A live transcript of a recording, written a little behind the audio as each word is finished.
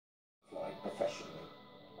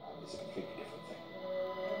it's a completely different thing.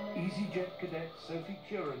 EasyJet cadet Sophie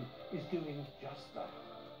is doing just that.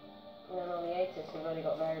 And then on the ATIS, we've only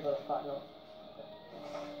got variable flight now.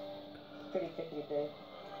 Pretty tickety-boo.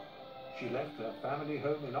 She left her family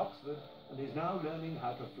home in Oxford and is now learning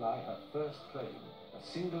how to fly her first plane, a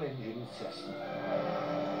single-engine Cessna.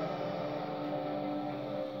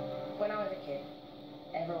 When I was a kid,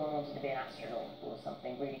 everyone wanted to be an astronaut or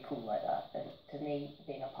something really cool like that. And to me,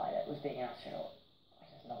 being a pilot was being an astronaut. I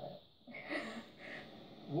just love it.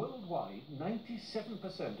 Worldwide,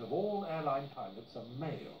 97% of all airline pilots are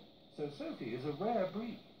male, so Sophie is a rare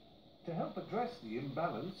breed. To help address the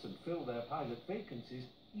imbalance and fill their pilot vacancies,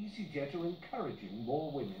 EasyJet are encouraging more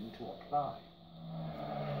women to apply.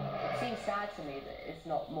 It seems sad to me that it's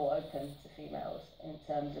not more open to females in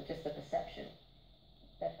terms of just the perception.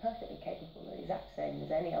 They're perfectly capable, the exact same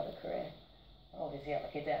as any other career. Obviously I'm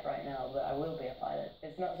a cadet right now, but I will be a pilot.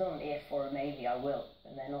 It's not an if or a maybe, I will,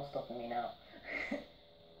 and they're not stopping me now.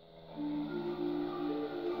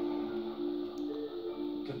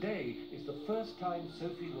 Today is the first time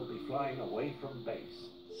Sophie will be flying away from base,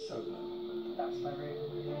 solo. That's my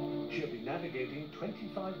route. She'll be navigating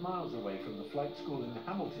 25 miles away from the flight school in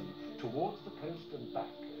Hamilton towards the coast and back,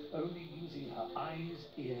 only using her eyes,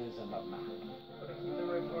 ears and a map. Gotta keep the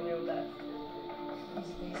rope on your desk.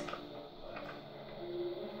 Easy peasy.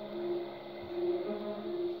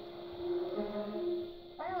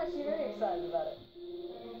 I'm actually really excited about it.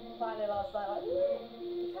 Finally last night, like,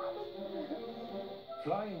 it's happening.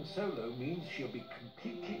 Flying solo means she'll be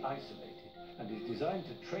completely isolated and is designed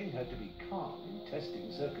to train her to be calm in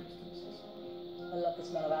testing circumstances. I love the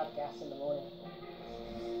smell of avgas in the morning.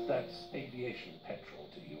 That's aviation petrol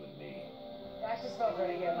to you and me. It actually smells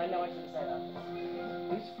really good. I know I shouldn't say that.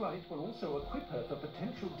 This flight will also equip her for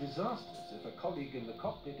potential disasters if a colleague in the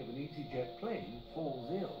cockpit of an EasyJet plane falls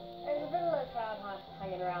ill. There's a bit of low cloud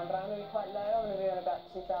hanging around, but I'm going to be quite low. I'm going to be on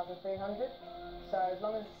about 2,300. So as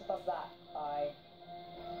long as it's above that, I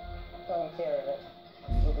don't clear of it.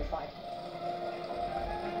 We'll be fine.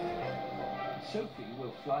 Sophie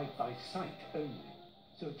will fly by sight only,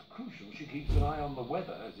 so it's crucial she keeps an eye on the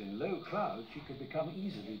weather, as in low clouds she could become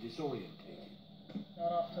easily disorientated.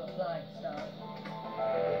 Not off to a flying start.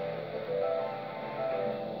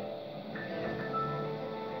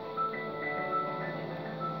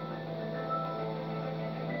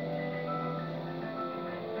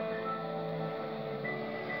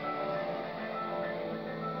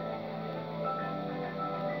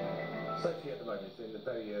 Sophie at the moment is in the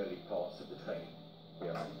very early parts of the training. We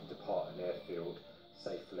have to depart an airfield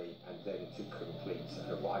safely and then to complete an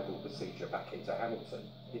arrival procedure back into Hamilton.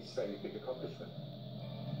 It's a very big accomplishment.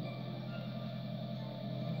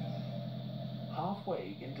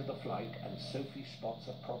 Halfway into the flight and Sophie spots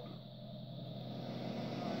a problem.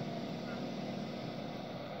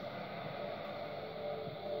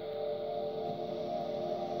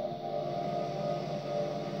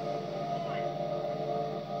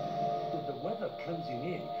 With the weather closing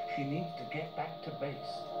in, she needs to get back to base.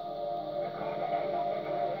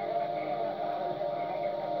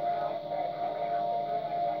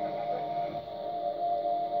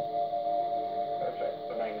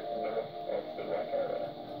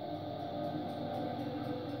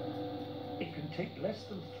 It can take less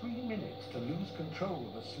than 3 minutes to lose control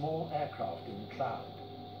of a small aircraft in cloud.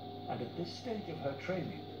 And at this stage of her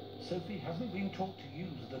training, Sophie hasn't been taught to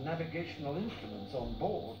use the navigational instruments on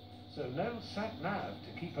board, so no sat-nav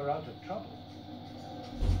to keep her out of trouble.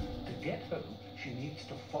 To get home, she needs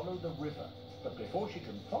to follow the river, but before she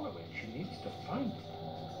can follow it, she needs to find it.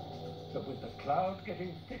 But with the cloud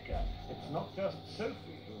getting thicker, it's not just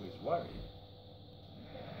Sophie who is worried.